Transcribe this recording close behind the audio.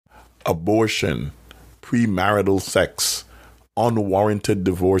abortion, premarital sex, unwarranted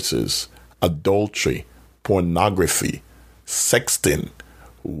divorces, adultery, pornography, sexting.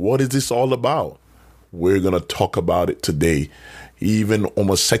 What is this all about? We're going to talk about it today. Even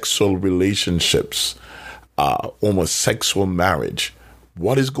homosexual relationships, homosexual marriage.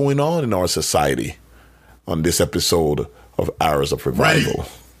 What is going on in our society? On this episode of Arrows of Revival.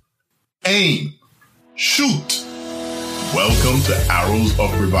 Ready. Aim. Shoot. Welcome to Arrows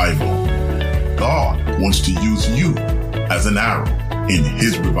of Revival. God wants to use you as an arrow in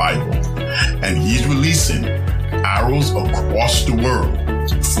his revival. And he's releasing arrows across the world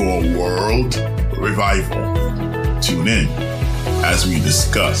for world revival. Tune in as we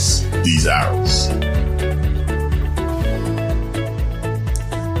discuss these arrows.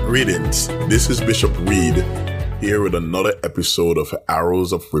 Greetings. This is Bishop Reed here with another episode of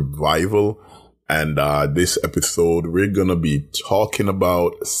Arrows of Revival. And this episode, we're going to be talking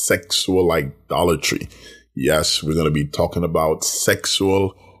about sexual idolatry. Yes, we're going to be talking about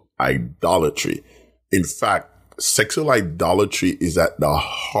sexual idolatry. In fact, sexual idolatry is at the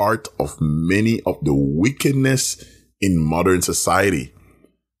heart of many of the wickedness in modern society.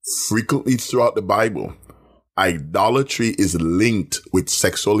 Frequently throughout the Bible, idolatry is linked with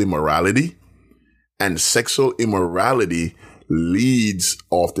sexual immorality, and sexual immorality leads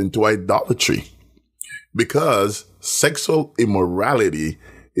often to idolatry, because sexual immorality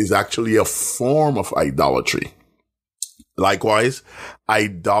is actually a form of idolatry. Likewise,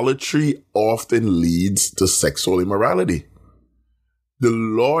 idolatry often leads to sexual immorality. The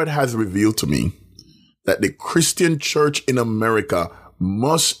Lord has revealed to me that the Christian church in America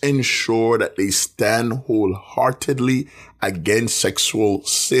must ensure that they stand wholeheartedly against sexual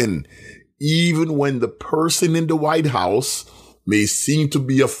sin, even when the person in the White House may seem to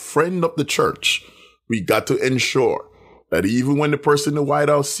be a friend of the church. We got to ensure that even when the person in the White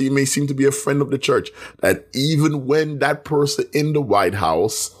House may seem to be a friend of the church, that even when that person in the White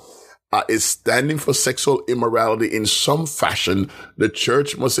House is standing for sexual immorality in some fashion, the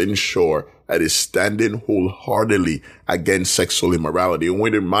church must ensure that it's standing wholeheartedly against sexual immorality. And we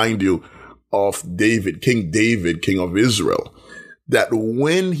remind you of David, king of Israel, that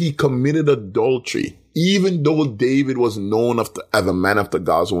when he committed adultery, even though David was known as a man after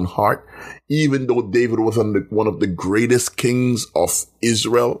God's own heart, even though David was one of the greatest kings of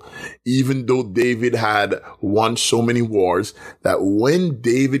Israel, even though David had won so many wars, that when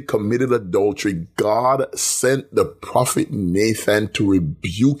David committed adultery, God sent the prophet Nathan to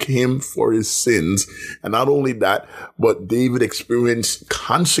rebuke him for his sins. And not only that, but David experienced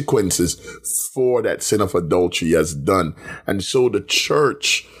consequences for that sin of adultery he has done. And so the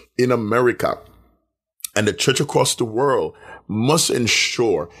church in America and the church across the world must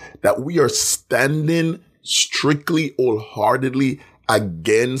ensure that we are standing strictly, wholeheartedly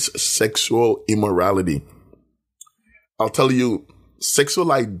against sexual immorality. I'll tell you,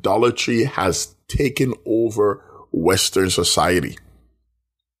 sexual idolatry has taken over Western society.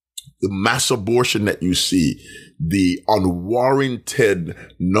 The mass abortion that you see, the unwarranted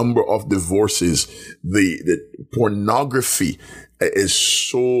number of divorces, the pornography is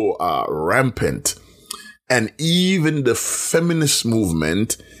so rampant. And even the feminist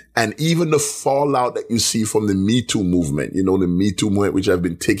movement and even the fallout that you see from the Me Too movement, the Me Too movement, which have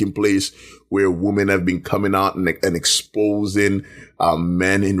been taking place where women have been coming out and exposing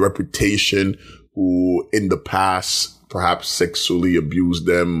men in reputation who in the past perhaps sexually abused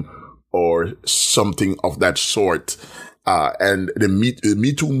them or something of that sort. And the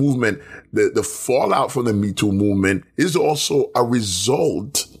Me Too movement, the fallout from the Me Too movement is also a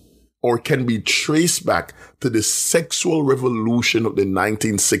result or can be traced back to the sexual revolution of the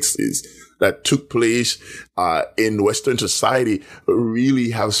 1960s that took place in Western society, really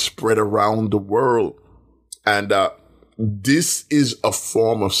have spread around the world. And this is a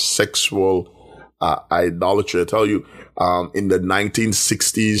form of sexual idolatry. I tell you, in the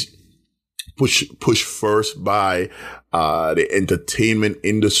 1960s, pushed first by the entertainment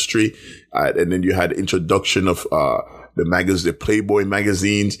industry, and then you had the introduction of the Playboy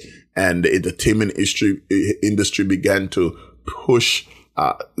magazines, and the entertainment industry began to push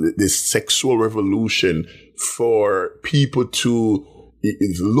this sexual revolution for people to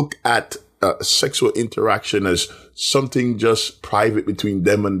look at sexual interaction as something just private between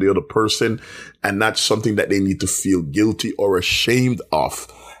them and the other person, and not something that they need to feel guilty or ashamed of.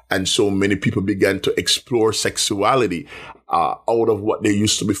 And so many people began to explore sexuality out of what they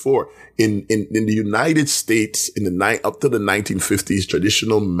used to before. In the United States, up to the 1950s,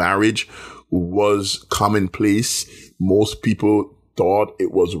 traditional marriage was commonplace. Most people thought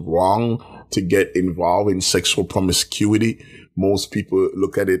it was wrong to get involved in sexual promiscuity. Most people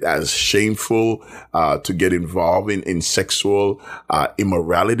look at it as shameful to get involved in sexual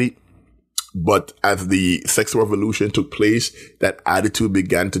immorality. But as the sexual revolution took place, that attitude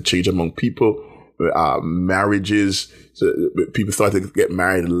began to change among people. Marriages, so people started to get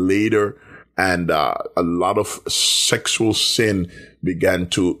married later, and a lot of sexual sin began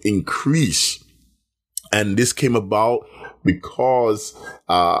to increase. And this came about because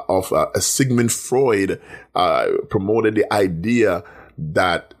of Sigmund Freud promoted the idea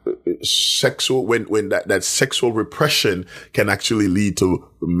that sexual that sexual repression can actually lead to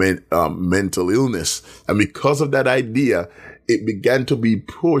mental illness, and because of that idea, it began to be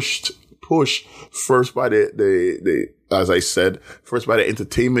pushed first by the as I said, first by the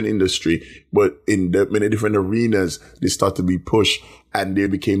entertainment industry, but in the many different arenas, they start to be pushed, and there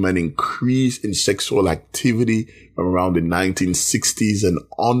became an increase in sexual activity around the 1960s and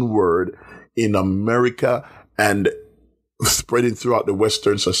onward in America, and spreading throughout the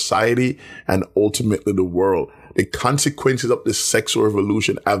Western society and ultimately the world. The consequences of the sexual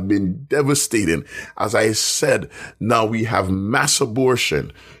revolution have been devastating. As I said, now we have mass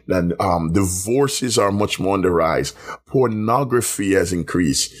abortion, and divorces are much more on the rise. Pornography has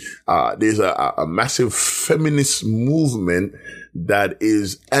increased. There's a massive feminist movement that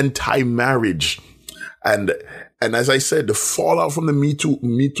is anti-marriage. And as I said, the fallout from the Me Too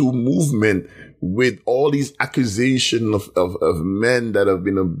movement, with all these accusations of men that have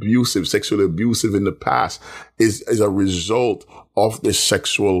been abusive, sexually abusive in the past, is a result of the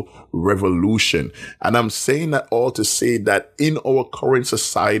sexual revolution. And I'm saying that all to say that in our current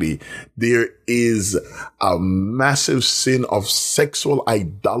society, there is a massive sin of sexual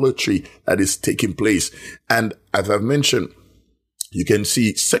idolatry that is taking place. And as I've mentioned, you can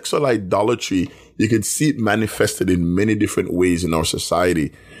see sexual idolatry, you can see it manifested in many different ways in our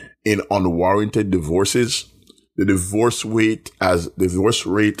society. In unwarranted divorces, the divorce rate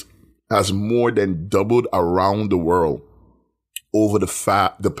has more than doubled around the world over the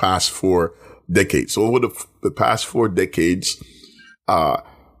past 4 decades. So over the past 4 decades,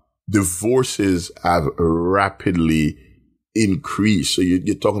 divorces have rapidly increased. So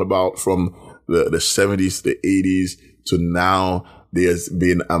you're talking about from the 70s, the 80s to now, there's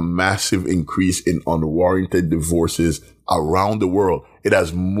been a massive increase in unwarranted divorces around the world. It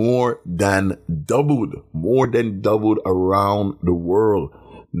has more than doubled around the world.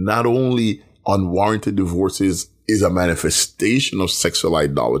 Not only unwarranted divorces is a manifestation of sexual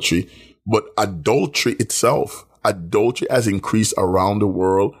idolatry, but adultery itself. Adultery has increased around the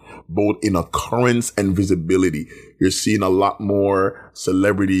world, both in occurrence and visibility. You're seeing a lot more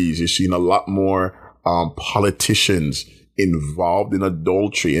celebrities. You're seeing a lot more politicians involved in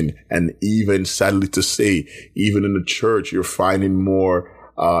adultery, and even, sadly to say, even in the church, you're finding more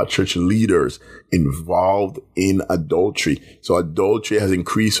church leaders involved in adultery. So adultery has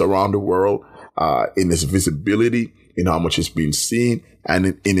increased around the world in its visibility, in how much it's being seen,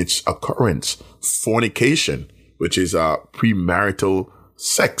 and in its occurrence. Fornication, which is premarital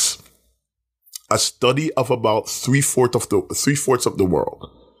sex. A study of about three-fourths of the world.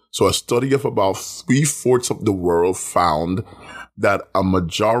 So a study of about 3/4 of the world found that a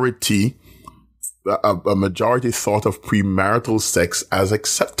majority thought of premarital sex as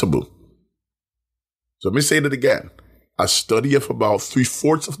acceptable. So let me say that again. A study of about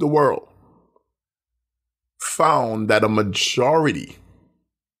 3/4 of the world found that a majority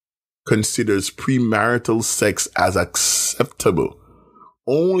considers premarital sex as acceptable.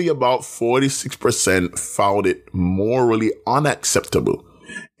 Only about 46% found it morally unacceptable.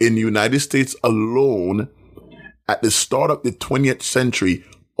 In the United States alone, at the start of the 20th century,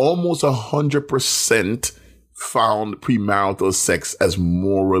 almost 100% found premarital sex as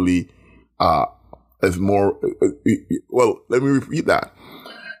morally, well, let me repeat that.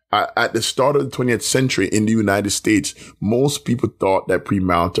 At the start of the 20th century in the United States, most people thought that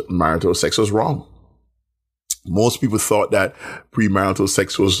premarital sex was wrong. Most people thought that premarital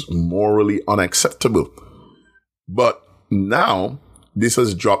sex was morally unacceptable. But now, this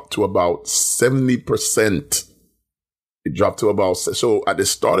has dropped to about 70%. It dropped to about, so at the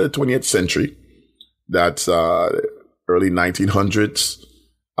start of the 20th century, that's early 1900s,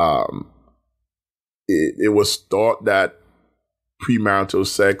 it was thought that premarital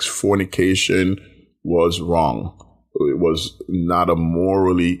sex, fornication was wrong. It was not a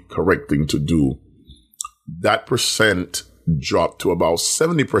morally correct thing to do. That percent dropped to about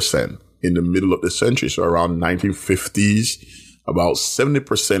 70% in the middle of the century, so around 1950s. About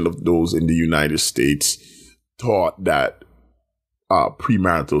 70% of those in the United States thought that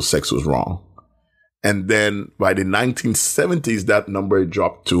premarital sex was wrong. And then by the 1970s, that number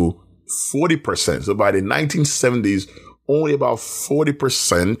dropped to 40%. So by the 1970s, only about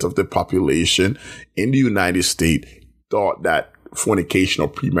 40% of the population in the United States thought that fornication or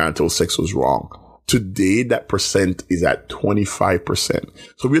premarital sex was wrong. Today, that percent is at 25%.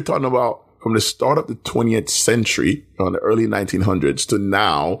 So we're talking about from the start of the 20th century, on the early 1900s, to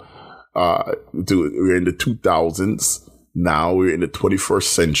now, we're in the 2000s. Now we're in the 21st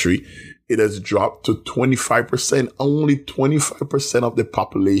century. It has dropped to 25%. Only 25% of the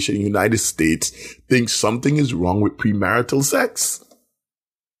population in the United States thinks something is wrong with premarital sex.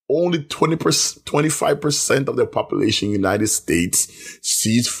 Only 25% of the population in the United States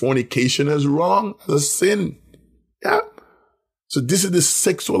sees fornication as wrong, as a sin. Yeah. So this is the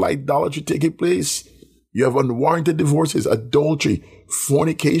sexual idolatry taking place. You have unwarranted divorces, adultery,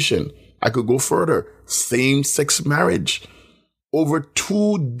 fornication. I could go further. Same-sex marriage. Over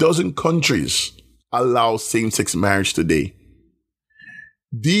 24 countries allow same-sex marriage today.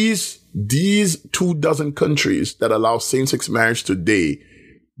 These 24 countries that allow same-sex marriage today,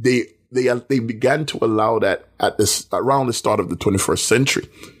 they began to allow that around the start of the 21st century.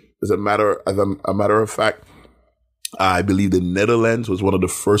 As a matter of fact, I believe the Netherlands was one of the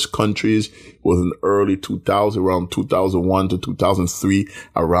first countries, was in the early 2000s, around 2001 to 2003.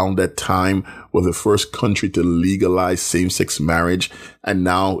 Around that time was the first country to legalize same-sex marriage. And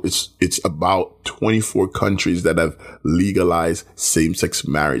now it's about 24 countries that have legalized same-sex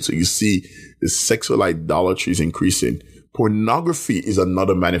marriage. So you see the sexual idolatry is increasing. Pornography is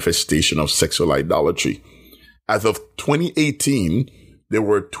another manifestation of sexual idolatry. As of 2018, there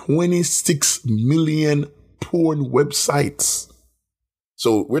were 26 million porn websites.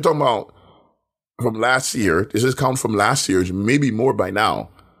 So we're talking about from last year. This is count from last year, maybe more by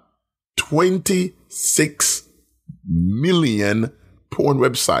now. 26 million porn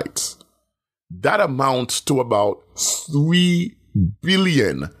websites. That amounts to about 3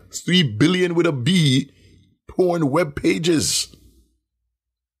 billion with a B, porn web pages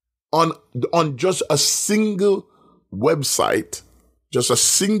on just a single website. Just a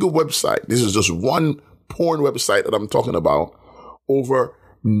single website. This is just one porn website that I'm talking about. Over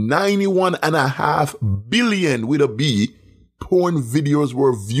 91.5 billion with a B porn videos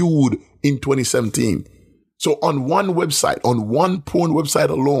were viewed in 2017. So on one website, on one porn website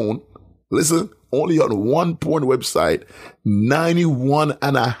alone, listen, only on one porn website,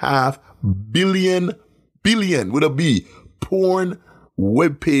 91.5 billion with a B porn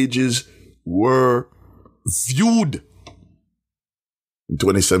web pages were viewed in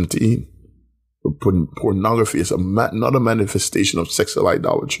 2017. Pornography is another manifestation of sexual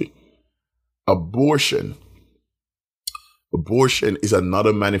idolatry. Abortion is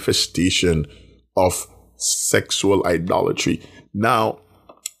another manifestation of sexual idolatry. Now,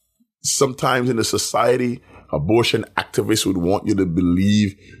 sometimes in the society, abortion activists would want you to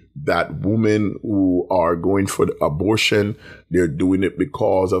believe that women who are going for the abortion, they're doing it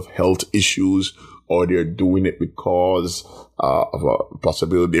because of health issues, or they're doing it because of a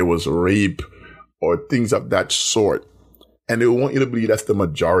possibility there was rape or things of that sort. And they want you to believe that's the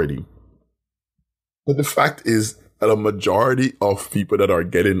majority. But the fact is that a majority of people that are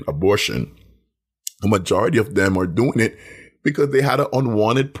getting abortion, a majority of them are doing it because they had an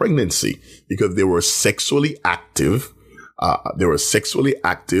unwanted pregnancy, because they were sexually active.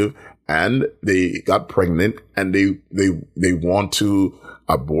 And they got pregnant, and they want to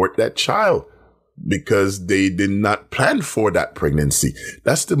abort that child because they did not plan for that pregnancy.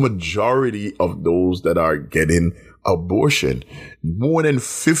 That's the majority of those that are getting abortion. More than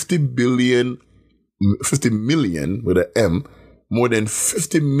 50 million with an M, more than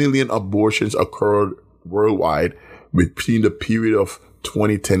 50 million abortions occurred worldwide between the period of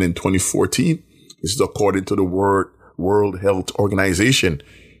 2010 and 2014. This is according to the World Health Organization.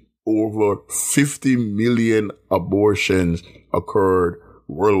 Over 50 million abortions occurred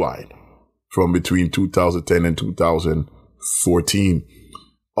worldwide from between 2010 and 2014.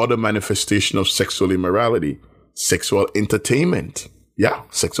 Other manifestation of sexual immorality, sexual entertainment. Yeah,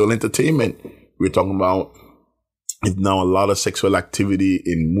 sexual entertainment. We're talking about now a lot of sexual activity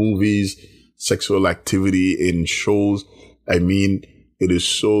in movies, sexual activity in shows. I mean, it is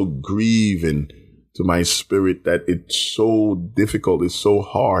so grieving to my spirit that it's so difficult, it's so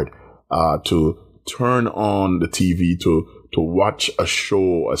hard to turn on the TV to watch a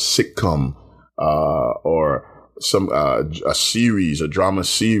show, a sitcom, or a series, a drama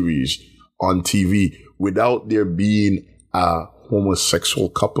series on TV without there being a homosexual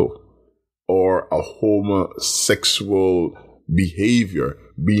couple or a homosexual behavior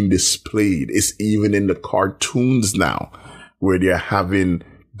being displayed. It's even in the cartoons now where they're having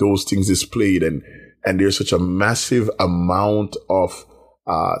those things displayed, and there's such a massive amount of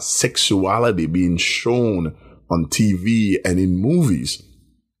sexuality being shown on TV and in movies.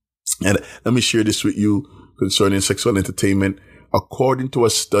 And let me share this with you concerning sexual entertainment. According to a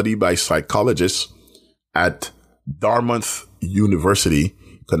study by psychologists at Dartmouth University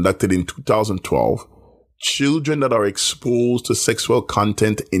conducted in 2012, children that are exposed to sexual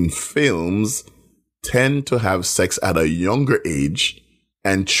content in films tend to have sex at a younger age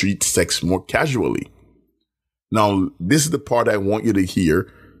and treat sex more casually. Now, this is the part I want you to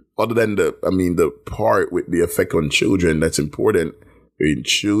hear, other than the part with the effect on children that's important. In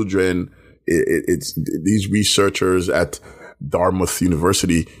children, it's these researchers at Dartmouth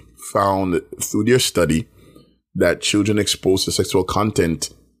University found through their study that children exposed to sexual content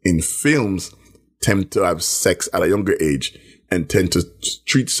in films tend to have sex at a younger age and tend to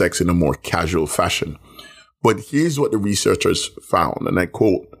treat sex in a more casual fashion. But here's what the researchers found, and I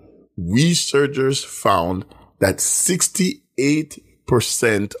quote, researchers found that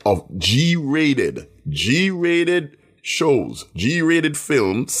 68% of G-rated shows, G-rated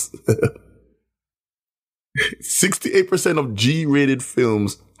films, 68% of G-rated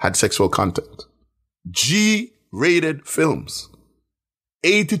films had sexual content. G-rated films.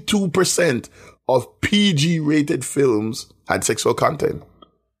 82% of PG-rated films had sexual content.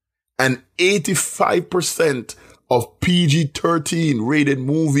 And 85% of PG-13 rated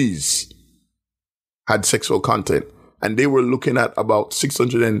movies had sexual content. And they were looking at about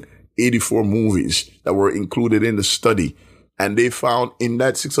 684 movies that were included in the study. And they found in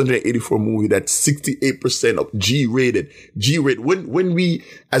that 684 movie that 68% of G-rated. When we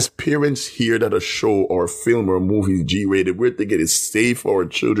as parents hear that a show or a film or a movie is G-rated, we're thinking it's safe for our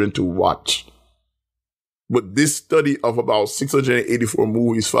children to watch. But this study of about 684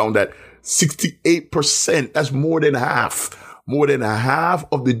 movies found that 68%, that's more than half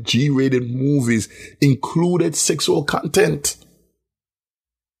of the G-rated movies included sexual content.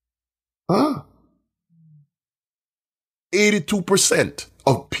 82%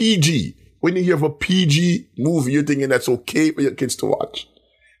 of PG. When you hear of a PG movie, you're thinking that's okay for your kids to watch.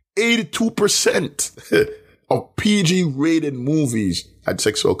 82% of PG rated movies had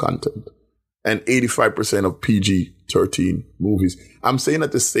sexual content. And 85% of PG-13 movies. I'm saying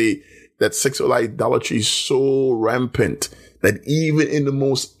that to say that sexual idolatry is so rampant that even in the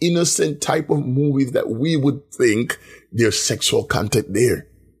most innocent type of movies that we would think there's sexual content there.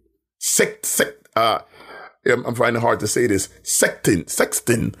 I'm finding it hard to say this. Sexting,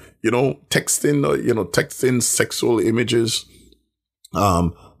 texting sexual images,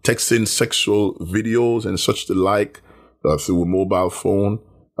 texting sexual videos and such the like, through a mobile phone.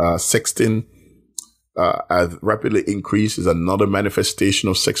 Sexting has rapidly increased is another manifestation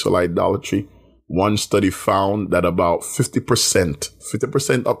of sexual idolatry. One study found that about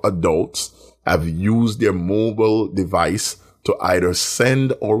 50% of adults have used their mobile device to either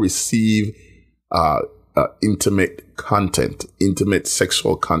send or receive intimate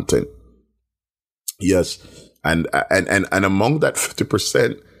sexual content. Yes. And among that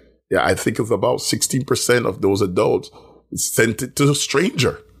 50%, I think of about 16% of those adults sent it to a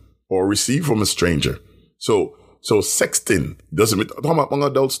stranger or received from a stranger. So sexting doesn't mean, talking about among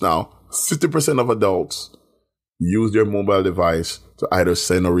adults now, 50% of adults use their mobile device to either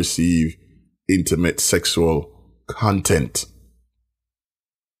send or receive intimate sexual content.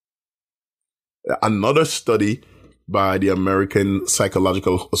 Another study by the American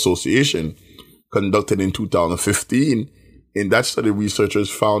Psychological Association conducted in 2015, in that study, researchers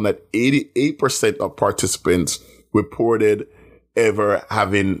found that 88% of participants reported ever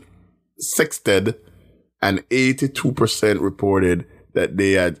having sexted, and 82% reported that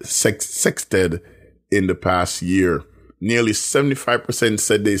they had sexted in the past year. Nearly 75%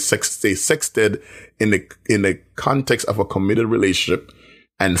 said they sexted in the context of a committed relationship,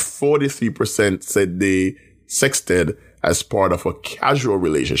 and 43% said they sexted as part of a casual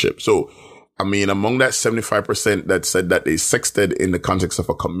relationship. So, among that 75% that said that they sexted in the context of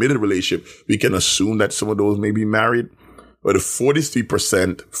a committed relationship, we can assume that some of those may be married. But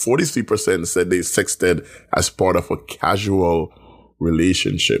 43% said they sexted as part of a casual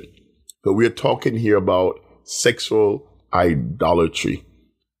relationship. So we're talking here about sexual idolatry.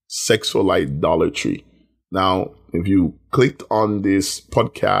 Sexual idolatry. Now, if you clicked on this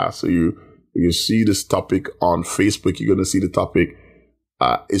podcast, or you see this topic on Facebook, you're going to see the topic.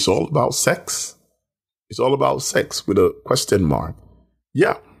 It's all about sex. It's all about sex with a question mark.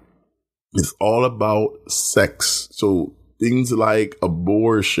 Yeah. It's all about sex. So things like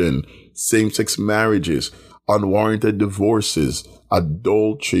abortion, same-sex marriages, unwarranted divorces,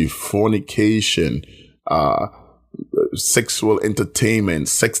 adultery, fornication, sexual entertainment,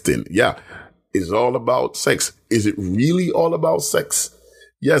 sexting. Yeah, it's all about sex. Is it really all about sex?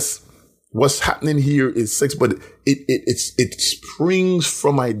 Yes, what's happening here is sex, but it springs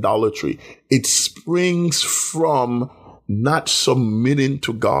from idolatry. It springs from not submitting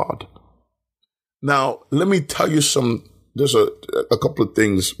to God. Now, let me tell you there's a couple of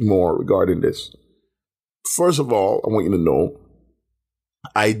things more regarding this. First of all, I want you to know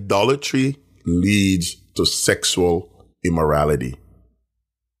idolatry leads to sexual immorality.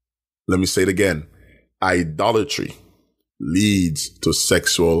 Let me say it again. Idolatry leads to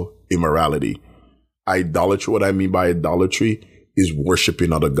sexual immorality. Idolatry, what I mean by idolatry is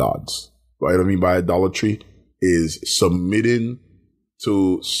worshiping other gods. What I mean by idolatry is submitting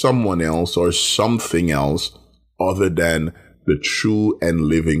to someone else or something else other than the true and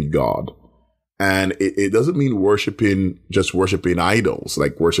living God. And it doesn't mean just worshiping idols,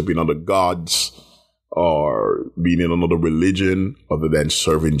 like worshiping other gods or being in another religion other than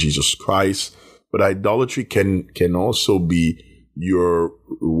serving Jesus Christ. But idolatry can also be you're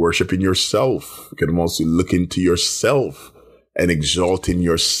worshiping yourself. You can also look into yourself and exalting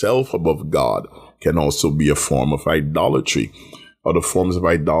yourself above God can also be a form of idolatry. Other forms of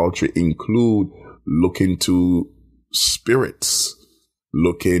idolatry include looking to spirits,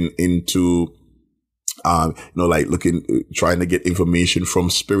 looking into, trying to get information from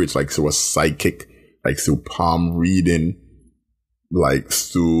spirits, like through a psychic, like through palm reading, like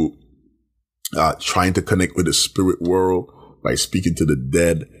through trying to connect with the spirit world by speaking to the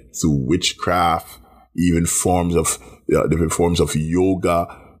dead, through witchcraft, even different forms of yoga,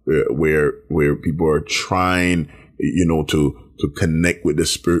 where people are trying, to connect with the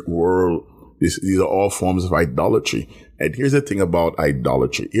spirit world. These are all forms of idolatry. And here's the thing about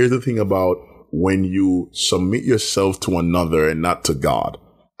idolatry. Here's the thing about when you submit yourself to another and not to God.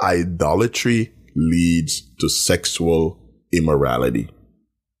 Idolatry leads to sexual immorality.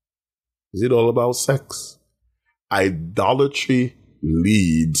 Is it all about sex? Idolatry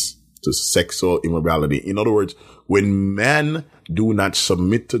leads to sexual immorality. In other words, when men do not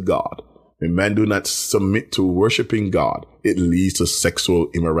submit to God, when men do not submit to worshiping God, it leads to sexual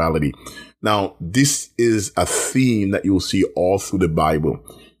immorality. Now, this is a theme that you'll see all through the Bible.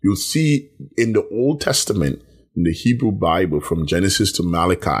 You'll see in the Old Testament, in the Hebrew Bible, from Genesis to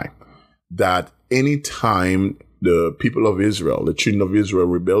Malachi, that anytime the people of Israel, the children of Israel,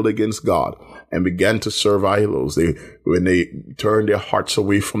 rebelled against God and began to serve idols, when they turned their hearts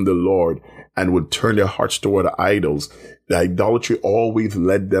away from the Lord and would turn their hearts toward idols, the idolatry always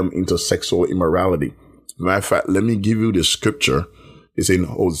led them into sexual immorality. Matter of fact, let me give you the scripture. It's in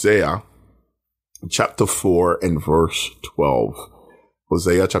Hosea chapter 4 and verse 12.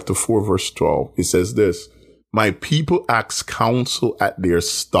 Hosea chapter 4 verse 12. It says this: "My people ask counsel at their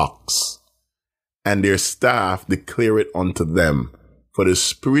stocks, and their staff declare it unto them. For the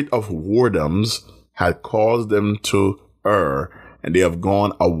spirit of whoredoms had caused them to err, and they have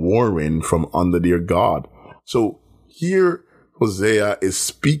gone a warring from under their God." So here Hosea is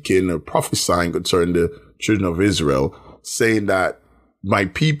speaking or prophesying concerning the children of Israel, saying that my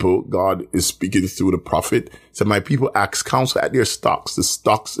people, God is speaking through the prophet, said, my people ask counsel at their stocks. The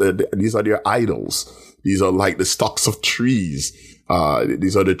stocks, these are their idols. These are like the stalks of trees.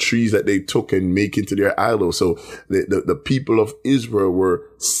 These are the trees that they took and make into their idols. So the people of Israel were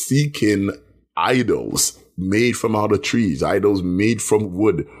seeking idols made from other trees, idols made from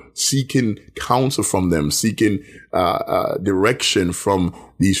wood, seeking counsel from them, seeking direction from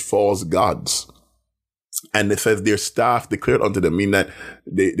these false gods. And it says their staff declared unto them, meaning that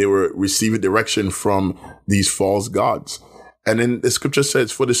they were receiving direction from these false gods. And then the scripture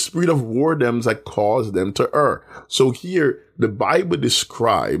says, for the spirit of whoredoms that caused them to err. So here, the Bible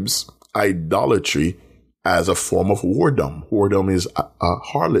describes idolatry as a form of whoredom. Whoredom is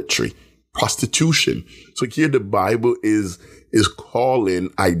harlotry, prostitution. So here the Bible is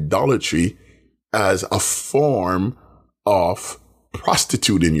calling idolatry as a form of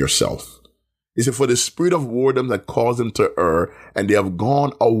prostituting yourself. He said, for the spirit of whoredom that caused them to err, and they have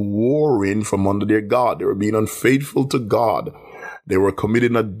gone a warring from under their God. They were being unfaithful to God. They were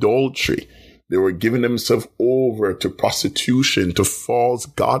committing adultery. They were giving themselves over to prostitution, to false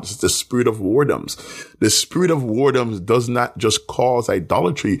gods, the spirit of whoredoms. The spirit of whoredoms does not just cause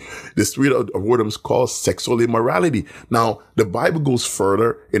idolatry. The spirit of whoredoms causes sexual immorality. Now, the Bible goes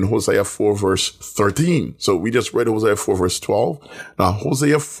further in Hosea 4 verse 13. So we just read Hosea 4 verse 12. Now,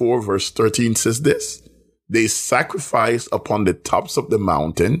 Hosea 4 verse 13 says this: they sacrifice upon the tops of the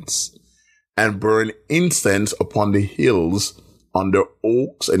mountains and burn incense upon the hills, under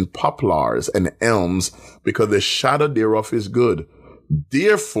oaks and poplars and elms, because the shadow thereof is good.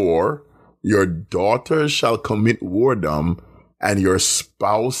 Therefore, your daughters shall commit whoredom, and your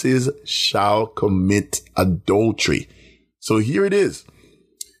spouses shall commit adultery. So here it is.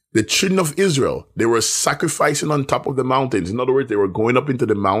 The children of Israel, they were sacrificing on top of the mountains. In other words, they were going up into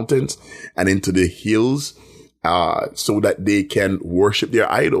the mountains and into the hills so that they can worship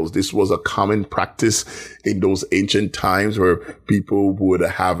their idols. This was a common practice in those ancient times where people would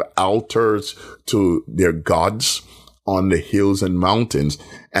have altars to their gods on the hills and mountains.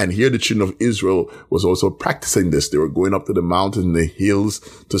 And here the children of Israel was also practicing this. They were going up to the mountains and the hills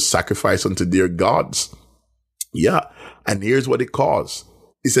to sacrifice unto their gods. Yeah. And here's what it caused.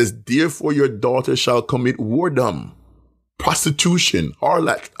 It says, therefore your daughter shall commit whoredom, prostitution,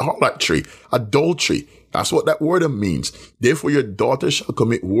 harlotry, adultery. That's what that whoredom means. Therefore your daughter shall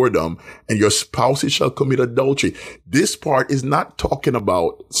commit whoredom and your spouses shall commit adultery. This part is not talking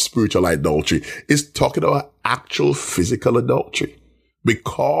about spiritual adultery. It's talking about actual physical adultery.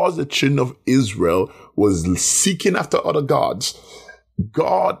 Because the children of Israel was seeking after other gods,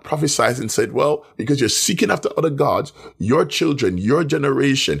 God prophesied and said, well, because you're seeking after other gods, your children, your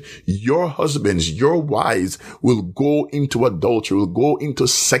generation, your husbands, your wives will go into adultery, will go into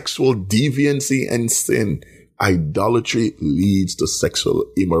sexual deviancy and sin. Idolatry leads to sexual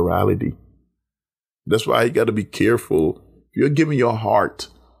immorality. That's why you got to be careful. If you're giving your heart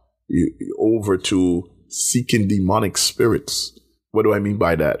over to seeking demonic spirits, what do I mean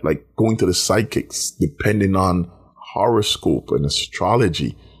by that? Like going to the psychics, depending on horoscope and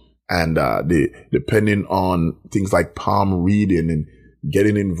astrology, and depending on things like palm reading and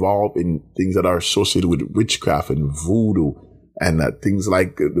getting involved in things that are associated with witchcraft and voodoo and things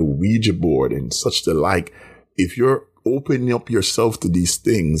like the Ouija board and such the like. If you're opening up yourself to these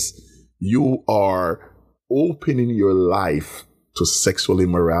things, you are opening your life to sexual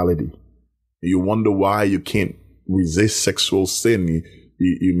immorality. You wonder why you can't resist sexual sin.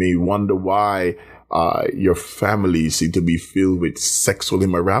 You may wonder why your family seem to be filled with sexual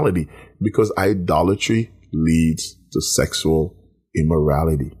immorality, because idolatry leads to sexual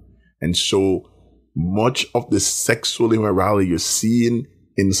immorality. And so much of the sexual immorality you're seeing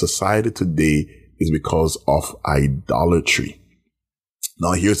in society today is because of idolatry.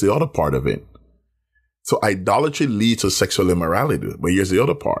 Now, here's the other part of it. So idolatry leads to sexual immorality, but here's the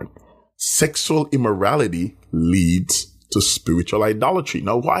other part. Sexual immorality leads to spiritual idolatry.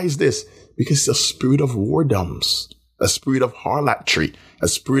 Now, why is this? Because it's a spirit of whoredoms, a spirit of harlotry, a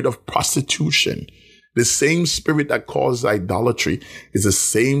spirit of prostitution. The same spirit that causes idolatry is the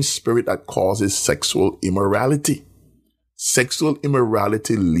same spirit that causes sexual immorality. Sexual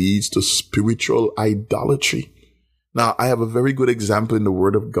immorality leads to spiritual idolatry. Now, I have a very good example in the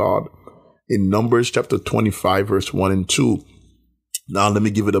Word of God in Numbers chapter 25, verse 1 and 2. Now, let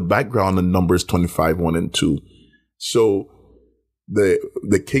me give it a background in Numbers 25, 1 and 2. So,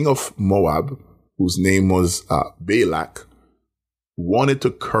 the king of Moab, whose name was Balak, wanted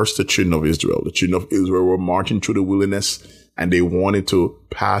to curse the children of Israel. The children of Israel were marching through the wilderness and they wanted to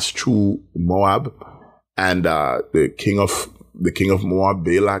pass through Moab. And the king of Moab,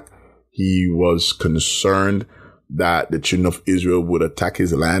 Balak, he was concerned that the children of Israel would attack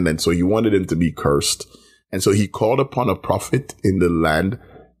his land. And so he wanted them to be cursed. And so he called upon a prophet in the land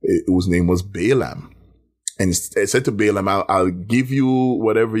whose name was Balaam. And said to Balaam, I'll give you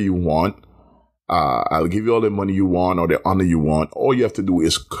whatever you want. I'll give you all the money you want or the honor you want. All you have to do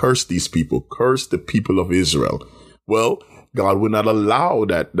is curse these people, curse the people of Israel. Well, God would not allow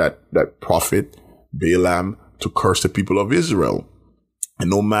that prophet Balaam to curse the people of Israel. And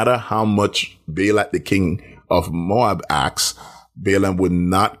no matter how much Balak, the king of Moab, acts, Balaam would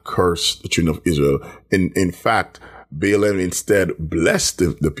not curse the children of Israel. In fact, Balaam instead blessed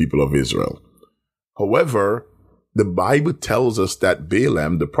the people of Israel. However, the Bible tells us that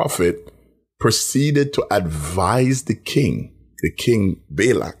Balaam, the prophet, proceeded to advise the king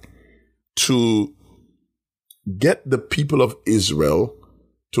Balak, to get the people of Israel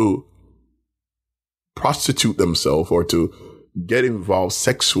to prostitute themselves or to get involved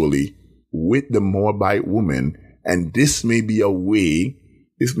sexually with the Moabite woman. And this may be a way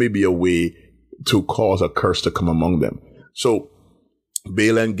to cause a curse to come among them. So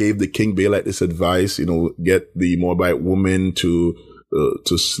Balaam gave the king Balak this advice, get the Moabite woman to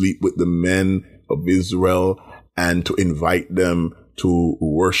sleep with the men of Israel and to invite them to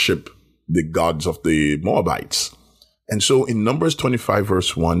worship the gods of the Moabites. And so in Numbers 25,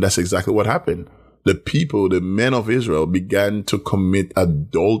 verse 1, that's exactly what happened. The men of Israel began to commit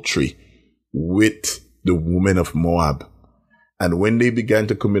adultery with the women of Moab. And when they began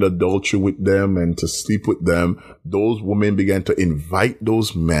to commit adultery with them and to sleep with them, those women began to invite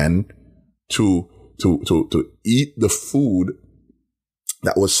those men to eat the food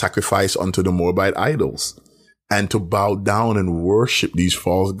that was sacrificed unto the Moabite idols and to bow down and worship these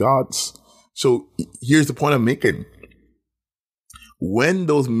false gods. So here's the point I'm making. when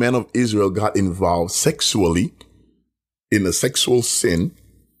those men of Israel got involved sexually in a sexual sin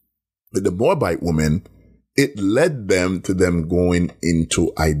with the Moabite woman, it led them to them going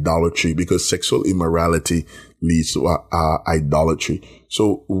into idolatry, because sexual immorality leads to idolatry.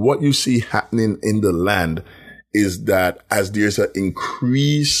 So what you see happening in the land is that as there's an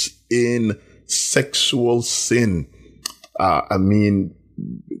increase in sexual sin,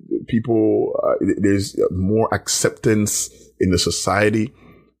 there's more acceptance in the society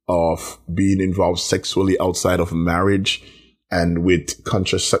of being involved sexually outside of marriage, and with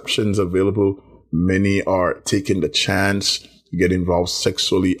contraceptions available, many are taking the chance to get involved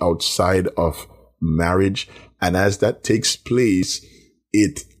sexually outside of marriage. And as that takes place,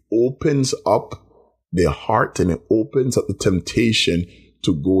 it opens up their heart and it opens up the temptation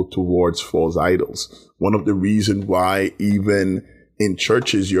to go towards false idols. One of the reasons why even in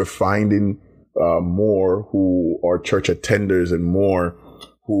churches you're finding more who are church attenders and more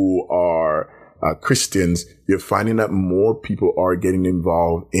who are Christians, you're finding that more people are getting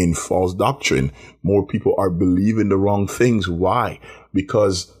involved in false doctrine. More people are believing the wrong things. Why?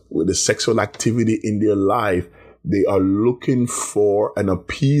 Because with the sexual activity in their life, they are looking for an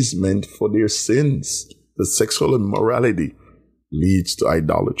appeasement for their sins. The sexual immorality leads to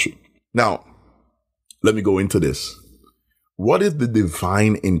idolatry. Now, let me go into this. What is the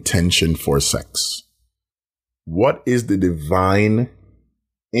divine intention for sex? What is the divine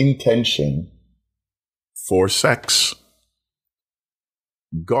intention for sex?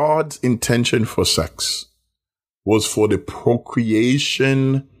 God's intention for sex was for the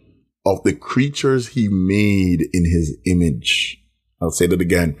procreation of the creatures he made in his image. I'll say that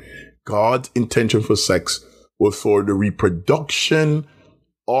again. God's intention for sex was for the reproduction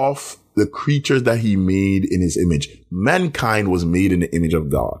of the creatures that he made in his image. Mankind was made in the image of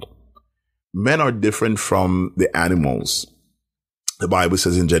God. Men are different from the animals. The Bible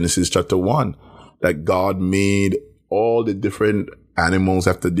says in Genesis chapter 1 that God made all the different animals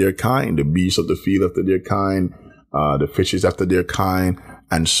after their kind, the beasts of the field after their kind, the fishes after their kind,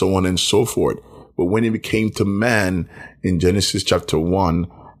 and so on and so forth. But when it came to man in Genesis chapter 1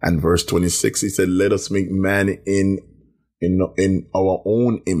 and verse 26, he said, let us make man in our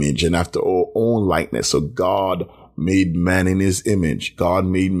own image and after our own likeness. So God made man in his image. God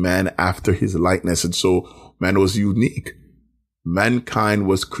made man after his likeness. And so man was unique. Mankind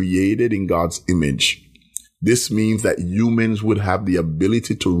was created in God's image. This means that humans would have the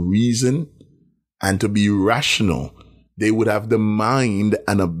ability to reason and to be rational. They would have the mind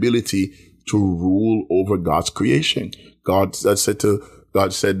and ability to rule over God's creation. God said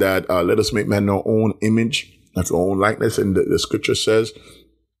that let us make man in our own image, after our own likeness. And the scripture says,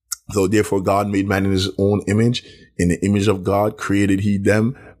 so therefore God made man in his own image. In the image of God created he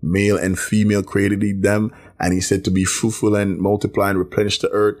them, male and female created he them. And he said to be fruitful and multiply and replenish the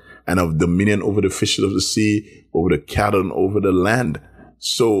earth and have dominion over the fishes of the sea, over the cattle and over the land.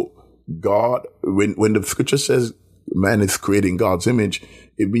 So God, when the scripture says man is creating God's image,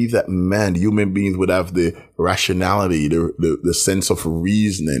 it means that man, human beings would have the rationality, the sense of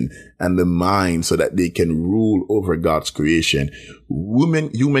reasoning and the mind so that they can rule over God's creation.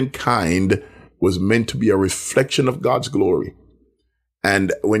 Humankind was meant to be a reflection of God's glory.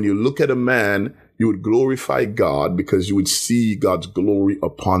 And when you look at a man, you would glorify God because you would see God's glory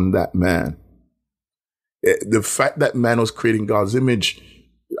upon that man. The fact that man was creating God's image,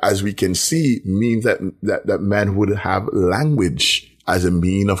 as we can see, means that man would have language as a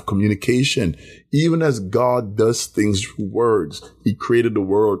mean of communication. Even as God does things through words, he created the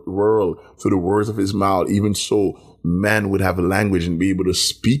world through the words of his mouth. Even so, man would have language and be able to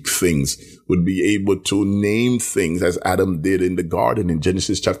speak things, would be able to name things as Adam did in the garden in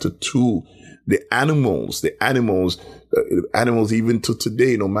Genesis chapter 2. The animals, even to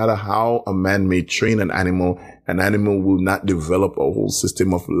today, no matter how a man may train an animal will not develop a whole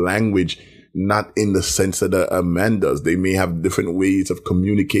system of language, not in the sense that a man does. They may have different ways of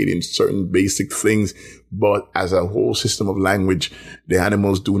communicating certain basic things, but as a whole system of language, the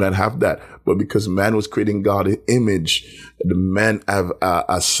animals do not have that. But because man was creating God's image, the men have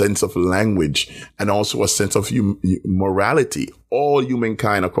a sense of language and also a sense of morality. All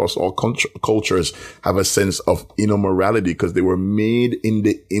humankind across all cultures have a sense of inner morality because they were made in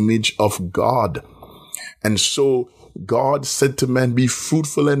the image of God. And so God said to man, be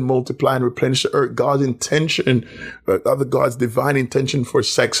fruitful and multiply and replenish the earth. God's intention, God's divine intention for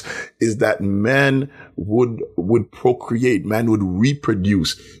sex is that man would procreate, man would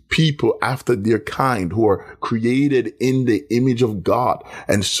reproduce people after their kind who are created in the image of God.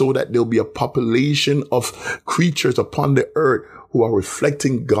 And so that there'll be a population of creatures upon the earth who are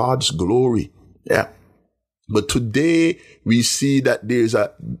reflecting God's glory. Yeah. But today we see that there's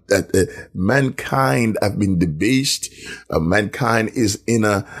mankind have been debased. Mankind is in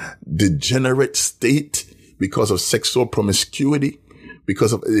a degenerate state because of sexual promiscuity,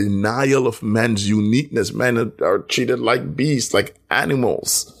 because of denial of man's uniqueness. Men are treated like beasts, like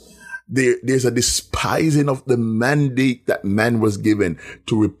animals. There's a despising of the mandate that man was given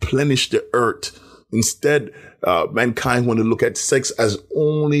to replenish the earth. Instead, mankind want to look at sex as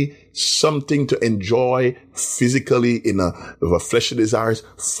only something to enjoy physically in a fleshly desires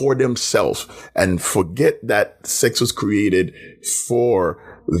for themselves, and forget that sex was created for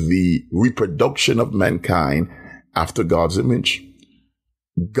the reproduction of mankind after God's image.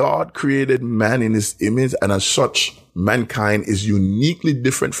 God created man in his image, and as such, mankind is uniquely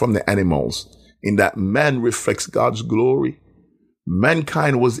different from the animals in that man reflects God's glory.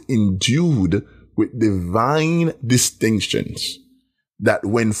 Mankind was endued with divine distinctions that,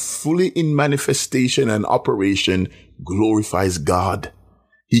 when fully in manifestation and operation, glorifies God.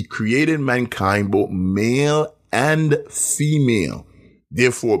 He created mankind both male and female.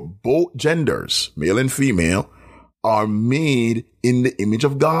 Therefore, both genders, male and female, are made in the image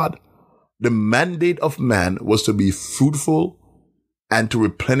of God. The mandate of man was to be fruitful and to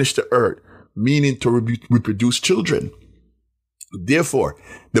replenish the earth, meaning to reproduce children. Therefore,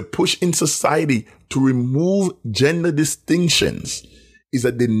 the push in society to remove gender distinctions is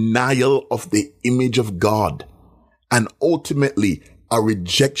a denial of the image of God, and ultimately a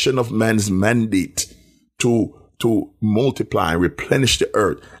rejection of man's mandate to multiply and replenish the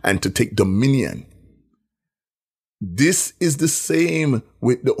earth and to take dominion. This is the same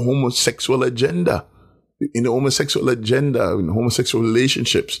with the homosexual agenda. In the homosexual agenda, in homosexual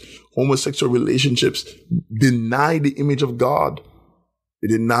relationships deny the image of God. It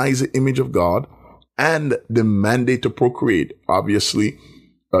denies the image of God and the mandate to procreate. Obviously,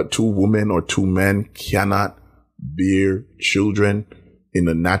 two women or two men cannot bear children in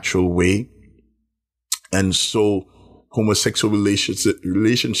a natural way. And so homosexual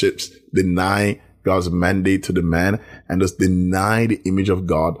relationships deny God's mandate to the man and thus deny the image of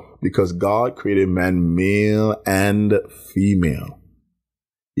God, because God created man male and female.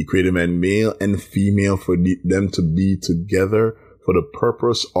 He created man male and female for them to be together for the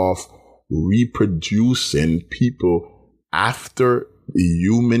purpose of reproducing people after the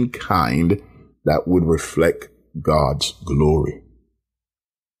humankind that would reflect God's glory.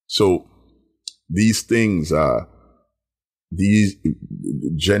 So these things, these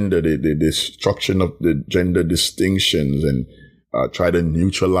gender, the destruction of the gender distinctions, and try to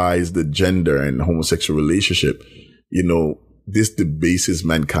neutralize the gender and homosexual relationship, this debases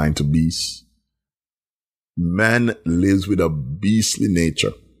mankind to beasts. Man lives with a beastly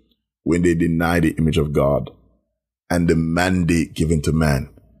nature when they deny the image of God and the mandate given to man.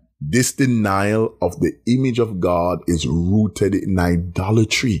 This denial of the image of God is rooted in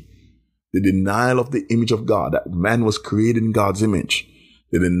idolatry. The denial of the image of God, that man was created in God's image.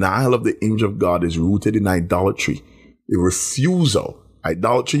 The denial of the image of God is rooted in idolatry. The refusal.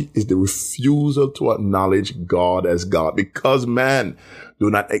 Idolatry is the refusal to acknowledge God as God. Because man do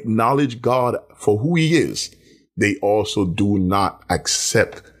not acknowledge God for who he is, they also do not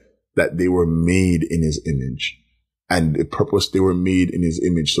accept that they were made in his image. And the purpose they were made in his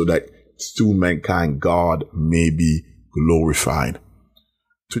image, so that through mankind, God may be glorified.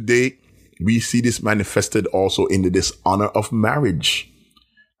 Today, we see this manifested also in the dishonor of marriage.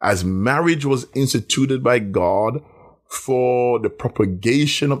 As marriage was instituted by God for the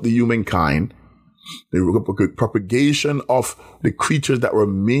propagation of the humankind, the propagation of the creatures that were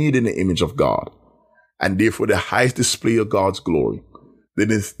made in the image of God, and therefore the highest display of God's glory.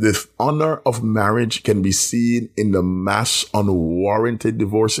 The honor of marriage can be seen in the mass unwarranted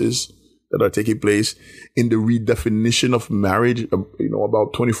divorces that are taking place, in the redefinition of marriage.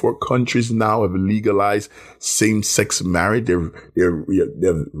 About 24 countries now have legalized same-sex marriage. They've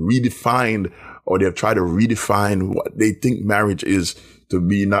redefined, or they've tried to redefine what they think marriage is to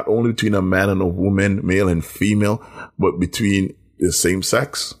be, not only between a man and a woman, male and female, but between the same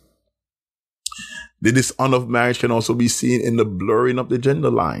sex. The dishonor of marriage can also be seen in the blurring of the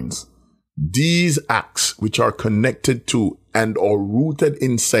gender lines. These acts, which are connected to and or rooted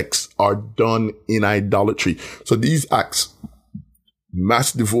in sex, are done in idolatry. So these acts,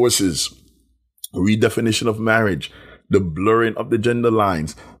 mass divorces, redefinition of marriage, the blurring of the gender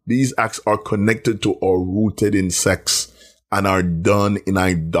lines, these acts are connected to or rooted in sex and are done in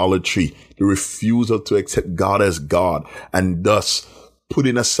idolatry, the refusal to accept God as God, and thus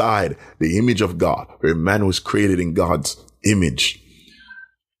putting aside the image of God, where man was created in God's image.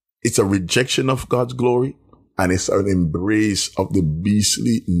 It's a rejection of God's glory, and it's an embrace of the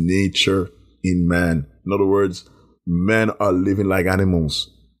beastly nature in man In other words, men are living like animals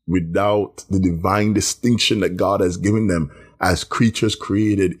without the divine distinction that God has given them as creatures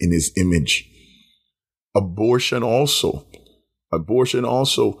created in his image. Abortion also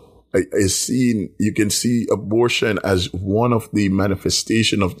is seen, you can see abortion as one of the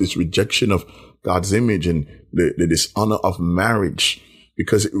manifestation of this rejection of God's image and the dishonor of marriage,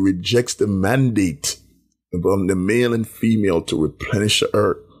 because it rejects the mandate from the male and female to replenish the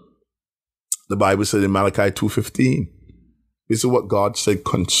earth. The Bible says in Malachi 2:15, this is what God said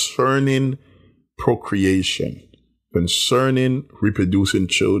concerning procreation, concerning reproducing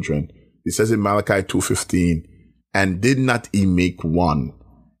children. It says in Malachi 2:15, and did not he make one,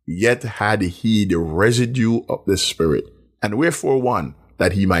 yet had he the residue of the Spirit. And wherefore one?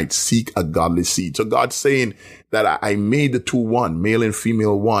 That he might seek a godly seed. So God's saying that I made the two one, male and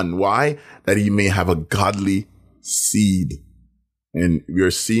female one. Why? That he may have a godly seed. And we are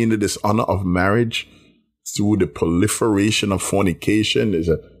seeing the dishonor of marriage through the proliferation of fornication. There's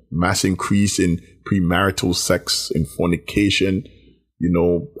a mass increase in premarital sex and fornication. You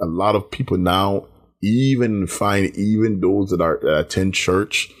know, a lot of people now even those that attend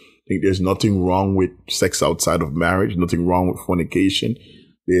church think there's nothing wrong with sex outside of marriage, nothing wrong with fornication.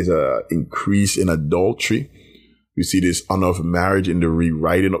 There's an increase in adultery. We see this honor of marriage in the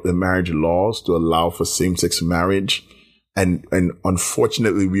rewriting of the marriage laws to allow for same-sex marriage. And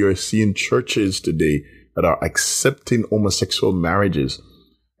unfortunately, we are seeing churches today that are accepting homosexual marriages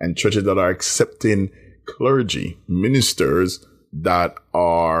and churches that are accepting clergy, ministers that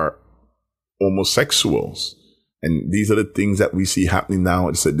are homosexuals. And these are the things that we see happening now.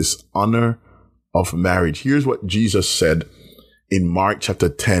 It's a dishonor of marriage. Here's what Jesus said in Mark chapter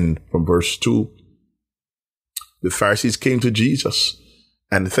 10 from verse 2. The Pharisees came to Jesus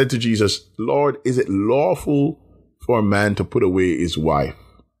and said to Jesus, Lord, is it lawful for a man to put away his wife?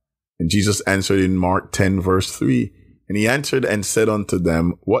 And Jesus answered in Mark 10 verse 3. And he answered and said unto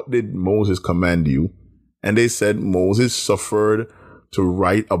them, what did Moses command you? And they said, Moses suffered to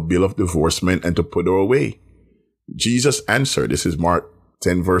write a bill of divorcement and to put her away. Jesus answered, this is Mark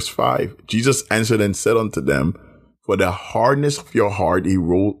 10 verse 5. Jesus answered and said unto them, for the hardness of your heart he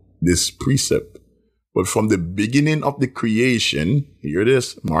wrote this precept. But from the beginning of the creation, hear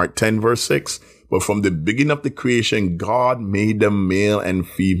this, Mark 10 verse 6. But from the beginning of the creation, God made them male and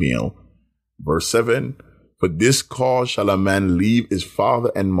female. Verse 7. For this cause shall a man leave his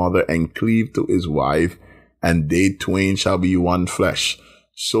father and mother and cleave to his wife, and they twain shall be one flesh.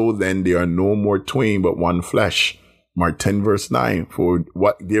 So then they are no more twain, but one flesh. Mark 10 verse 9. For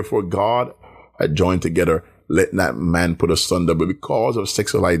what therefore God had joined together, let not man put asunder. But because of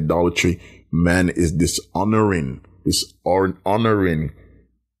sexual idolatry, man is dishonoring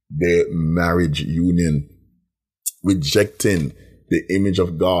the marriage union, rejecting the image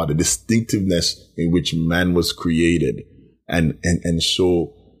of God, the distinctiveness in which man was created. And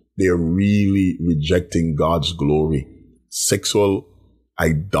so they're really rejecting God's glory. Sexual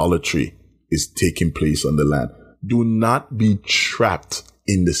idolatry is taking place on the land. Do not be trapped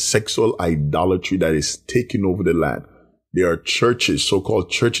in the sexual idolatry that is taking over the land. There are churches, so-called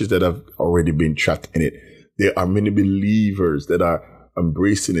churches, that have already been trapped in it. There are many believers that are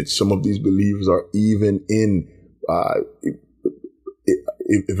embracing it. Some of these believers are even in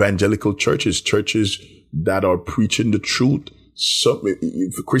evangelical churches that are preaching the truth. Some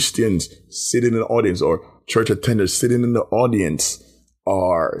Christians sitting in the audience or church attenders sitting in the audience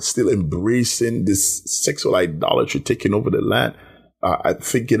are still embracing this sexual idolatry taking over the land.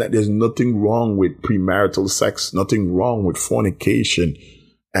 Thinking that there's nothing wrong with premarital sex, nothing wrong with fornication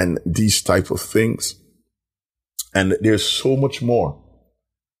and these type of things. And there's so much more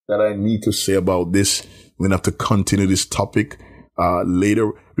that I need to say about this. We're going to have to continue this topic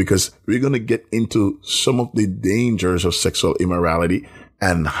later, because we're going to get into some of the dangers of sexual immorality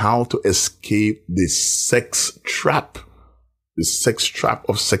and how to escape this sex trap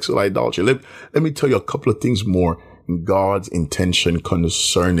of sexual idolatry. Let me tell you a couple of things more. God's intention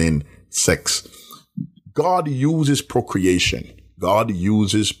concerning sex. God uses procreation. God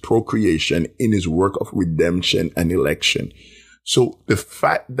uses procreation in his work of redemption and election. So the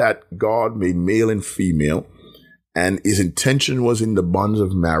fact that God made male and female, and his intention was in the bonds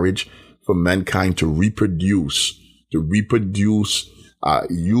of marriage for mankind to reproduce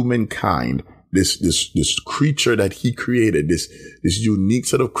humankind, this creature that he created, this unique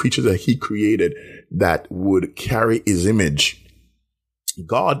set of creatures that he created that would carry his image.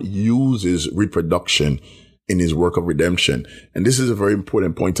 God uses reproduction in his work of redemption. And this is a very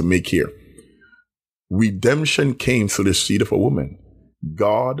important point to make here. Redemption came through the seed of a woman.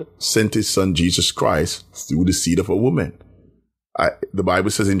 God sent his son, Jesus Christ, through the seed of a woman. The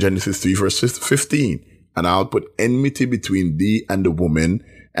Bible says in Genesis 3 verse 15, and I'll put enmity between thee and the woman,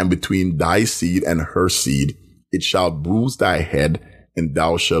 and between thy seed and her seed. It shall bruise thy head, and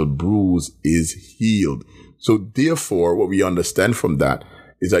thou shalt bruise his heel. So therefore, what we understand from that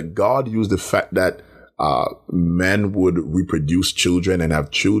is that God used the fact that men would reproduce children and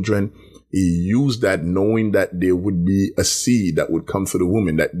have children. He used that knowing that there would be a seed that would come through the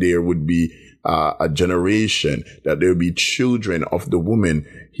woman, that there would be a generation, that there would be children of the woman.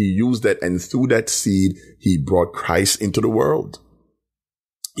 He used that, and through that seed, he brought Christ into the world.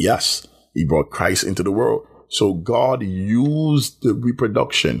 Yes, he brought Christ into the world. So God used the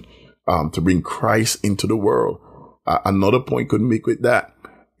reproduction to bring Christ into the world. Another point could make with that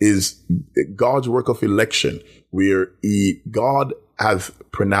is God's work of election, where God has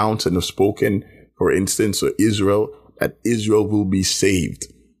pronounced and has spoken, for instance, to Israel, that Israel will be saved.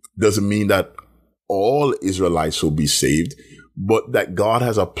 Doesn't mean that all Israelites will be saved, but that God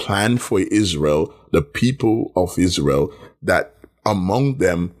has a plan for Israel, the people of Israel, that among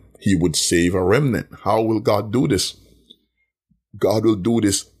them he would save a remnant. How will God do this? God will do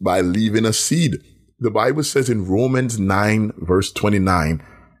this by leaving a seed. The Bible says in Romans 9, verse 29,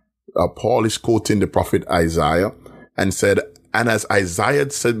 Paul is quoting the prophet Isaiah and said, and as Isaiah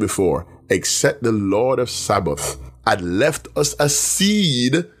said before, except the Lord of Sabbath had left us a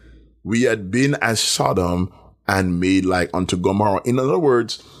seed, we had been as Sodom and made like unto Gomorrah. In other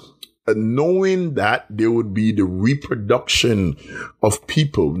words, knowing that there would be the reproduction of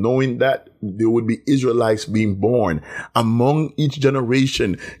people, knowing that there would be Israelites being born among each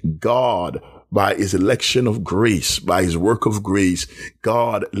generation, God, by his election of grace, by his work of grace,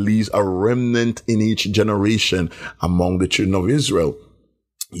 God leaves a remnant in each generation among the children of Israel.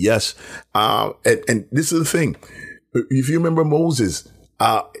 Yes. And this is the thing. If you remember Moses,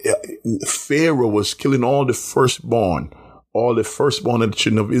 Pharaoh was killing all the firstborn of the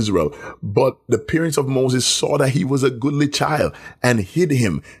children of Israel. But the parents of Moses saw that he was a goodly child and hid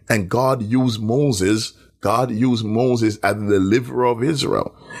him. And God used Moses as the deliverer of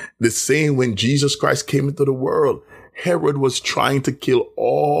Israel. The same when Jesus Christ came into the world, Herod was trying to kill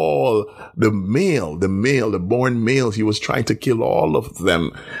all the born males. He was trying to kill all of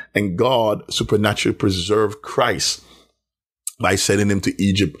them. And God supernaturally preserved Christ by sending him to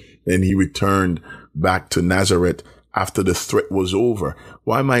Egypt. Then he returned back to Nazareth after the threat was over.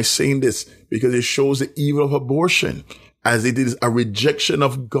 Why am I saying this? Because it shows the evil of abortion, as it is a rejection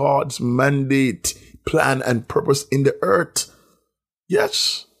of God's mandate, plan, and purpose in the earth.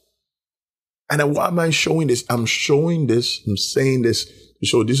 Yes. And why am I showing this? I'm saying this to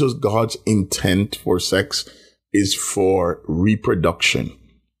show this was God's intent for sex, is for reproduction.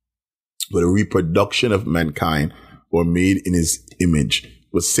 But the reproduction of mankind were made in his image.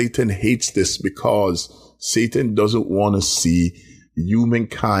 But Satan hates this because Satan doesn't want to see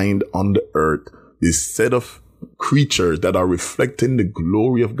humankind on the earth, this set of creatures that are reflecting the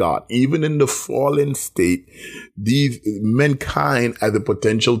glory of God. Even in the fallen state, these mankind has the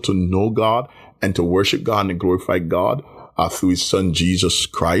potential to know God and to worship God and glorify God through his son, Jesus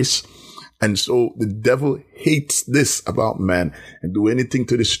Christ. And so the devil hates this about man and do anything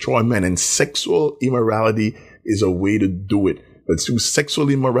to destroy man. And sexual immorality is a way to do it. But through sexual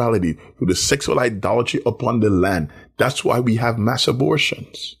immorality, through the sexual idolatry upon the land, that's why we have mass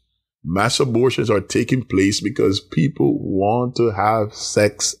abortions. Mass abortions are taking place because people want to have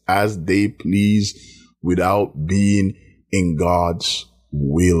sex as they please without being in God's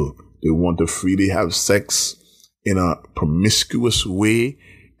will. They want to freely have sex in a promiscuous way.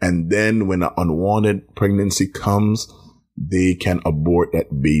 And then when an unwanted pregnancy comes, they can abort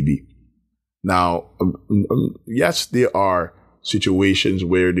that baby. Now, yes, there are situations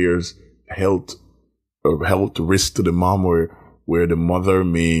where there's health risk to the mom, where the mother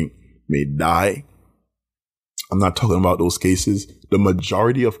may die. I'm not talking about those cases. The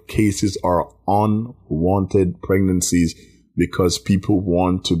majority of cases are unwanted pregnancies because people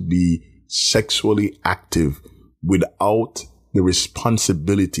want to be sexually active without the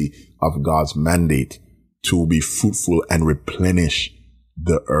responsibility of God's mandate to be fruitful and replenish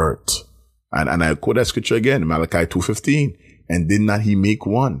the earth. And I quote that scripture again, Malachi 2:15. And did not he make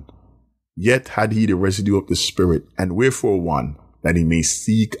one? Yet had he the residue of the Spirit, and wherefore one? That he may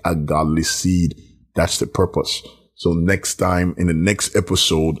seek a godly seed. That's the purpose. So next time, in the next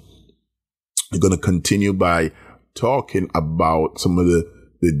episode, we're going to continue by talking about some of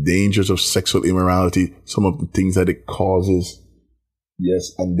the dangers of sexual immorality, some of the things that it causes.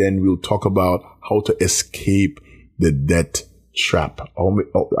 Yes. And then we'll talk about how to escape the death trap.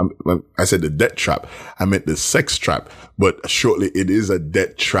 I said the death trap. I meant the sex trap, but shortly it is a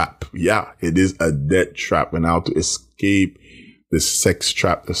death trap. Yeah, it is a death trap, and how to escape the sex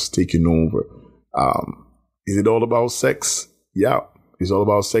trap that's taking over. Is it all about sex? Yeah, it's all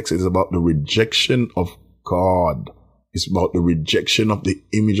about sex. It's about the rejection of God. It's about the rejection of the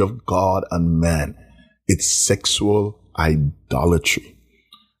image of God and man. It's sexual idolatry.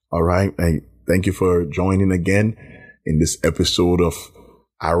 All right. I thank you for joining again in this episode of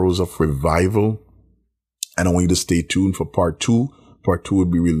Arrows of Revival. And I want you to stay tuned for part 2. Part 2 will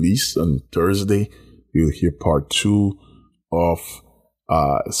be released on Thursday. You'll hear part 2 of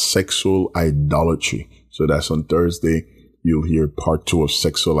sexual idolatry. So that's on Thursday. You'll hear part 2 of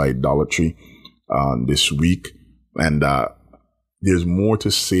sexual idolatry this week. And there's more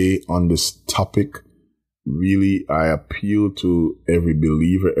to say on this topic. Really, I appeal to every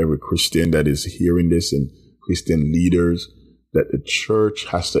believer, every Christian that is hearing this, and Christian leaders, that the church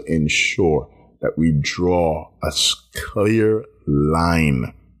has to ensure that we draw a clear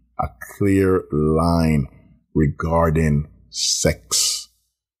line regarding sex.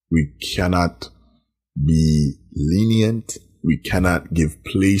 We cannot be lenient. We cannot give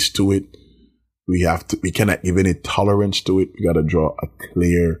place to it. We cannot give any tolerance to it. We got to draw a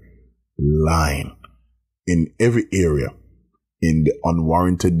clear line in every area, in the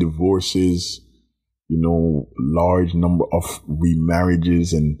unwarranted divorces, large number of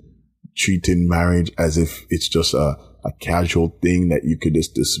remarriages and treating marriage as if it's just a casual thing that you could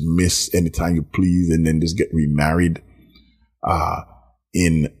just dismiss anytime you please and then just get remarried,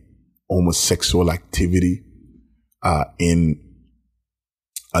 in homosexual activity, in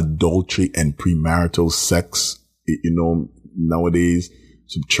adultery and premarital sex. Nowadays,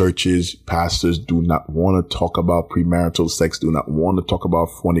 some churches, pastors do not want to talk about premarital sex, do not want to talk about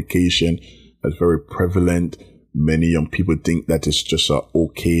fornication. That's very prevalent. Many young people think that it's just a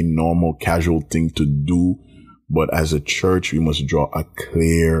okay, normal, casual thing to do. But as a church, we must draw a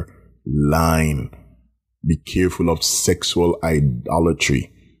clear line. Be careful of sexual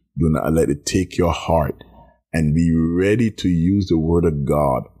idolatry. Do not let it take your heart, and be ready to use the word of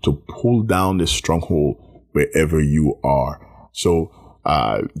God to pull down the stronghold wherever you are. So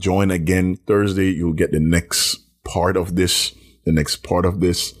join again Thursday. You'll get the next part of this,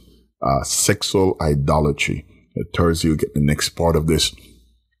 sexual idolatry. Thursday, you'll get the next part of this.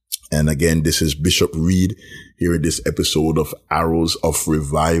 And again, this is Bishop Reed here in this episode of Arrows of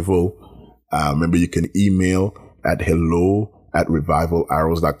Revival. Remember, you can email at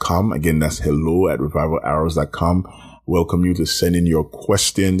hello@revivalarrows.com. Again, that's hello@revivalarrows.com. Welcome you to send in your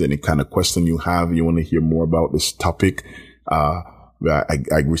questions, any kind of question you have. You want to hear more about this topic. I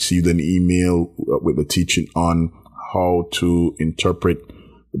received an email with the teaching on how to interpret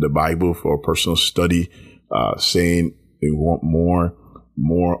the Bible for personal study, saying they want more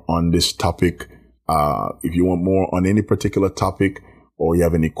on this topic. If you want more on any particular topic, or you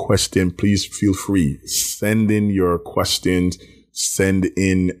have any question, please feel free. Send in your questions. Send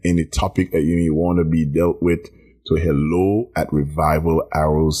in any topic that you may want to be dealt with to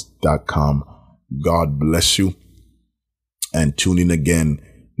hello@revivalarrows.com. God bless you. And tune in again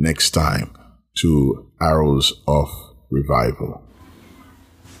next time to Arrows of Revival.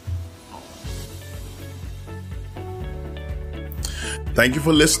 Thank you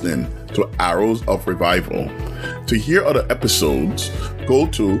for listening to Arrows of Revival. To hear other episodes, go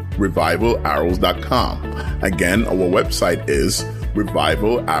to revivalarrows.com. Again, our website is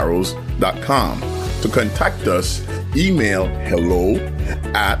revivalarrows.com. To contact us, email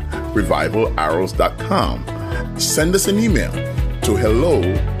hello@revivalarrows.com. Send us an email to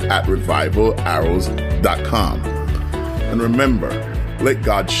hello@revivalarrows.com. And remember, let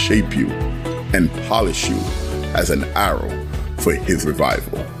God shape you and polish you as an arrow for His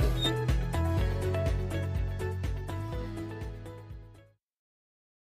revival.